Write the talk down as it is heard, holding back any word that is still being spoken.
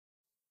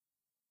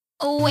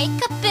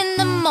Wake up in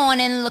the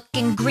morning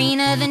looking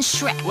greener than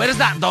Shrek. Where's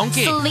that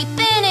donkey?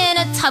 Sleeping in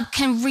a tub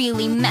can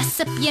really mess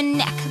up your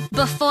neck.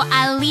 Before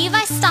I leave,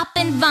 I stop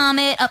and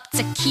vomit up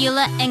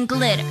tequila and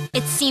glitter.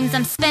 It seems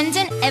I'm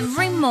spending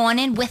every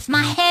morning with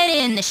my head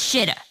in the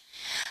shitter.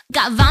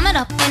 Got vomit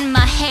up in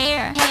my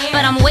hair,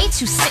 but I'm way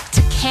too sick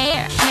to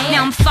care.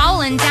 Now I'm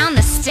falling down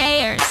the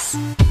stairs.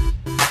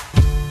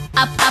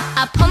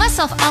 I pull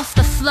myself off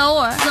the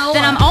floor.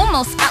 Then I'm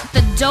almost out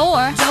the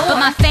door. But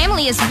my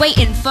family is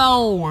waiting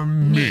for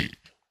me.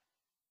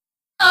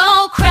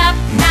 Oh crap,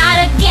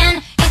 not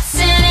again. It's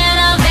an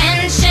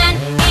intervention.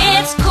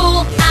 It's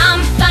cool,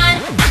 I'm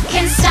fine. I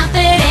can stop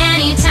it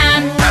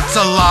anytime. That's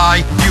a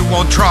lie, you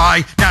won't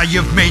try. Now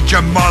you've made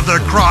your mother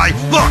cry.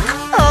 Look!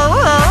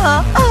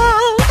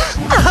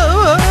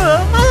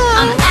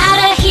 I'm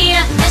outta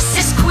here, this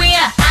is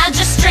queer. I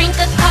just drank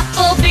a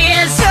couple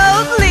beers.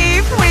 Don't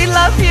leave, we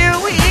love you.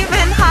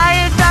 Even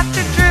higher,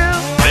 Dr. Drew.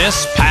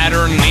 This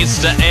pattern needs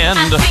to end.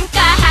 I think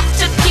I have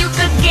to puke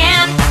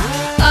again.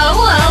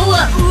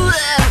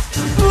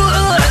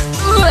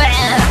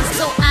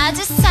 So I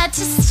decide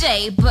to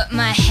stay, but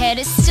my head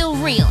is still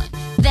reeling.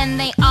 Then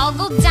they all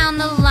go down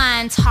the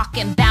line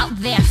talking about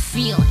their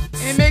feelings.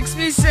 It makes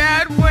me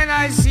sad when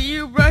I see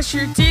you brush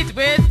your teeth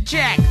with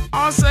Jack.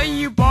 Also,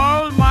 you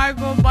borrowed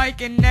Michael's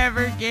bike and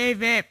never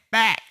gave it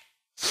back.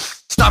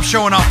 Stop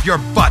showing off your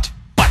butt.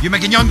 You're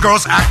making young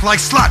girls act like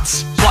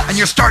sluts. And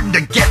you're starting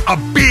to get a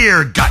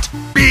beer gut.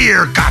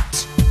 Beer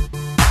gut.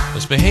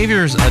 This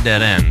behavior's a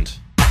dead end,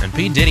 and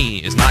P.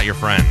 Diddy is not your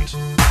friend.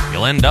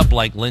 You'll end up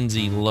like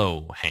Lindsay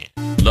Lohan.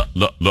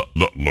 Low.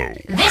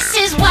 This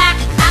is whack,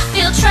 I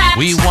feel trapped.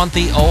 We want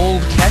the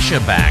old Kesha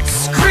back.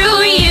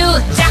 Screw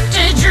you,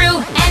 Dr.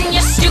 Drew, and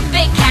your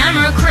stupid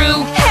camera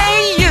crew.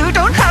 Hey, you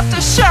don't have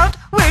to shout.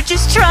 We're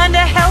just trying to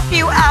help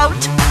you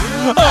out.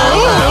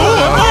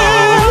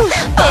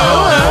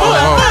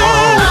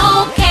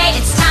 Okay,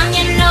 it's time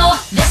you know.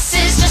 This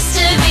is just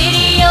a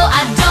video.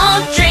 I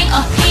don't drink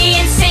or pee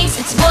and sings.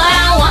 It's what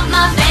I want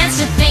my fans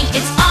to think.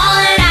 It's all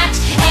an act,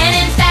 and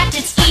in fact,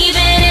 it's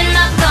even in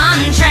my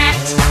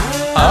contract.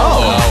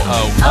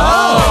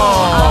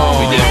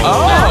 We did.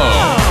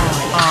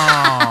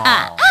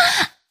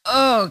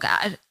 Oh,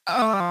 God.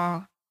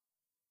 Oh.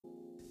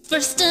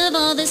 First of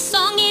all, this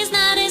song is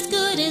not as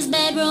good as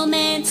Bad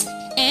Romance,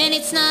 and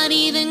it's not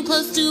even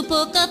close to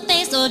Poker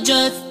Face or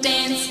Just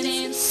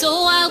Dance.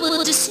 So I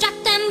will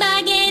distract them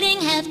by getting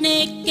half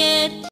naked.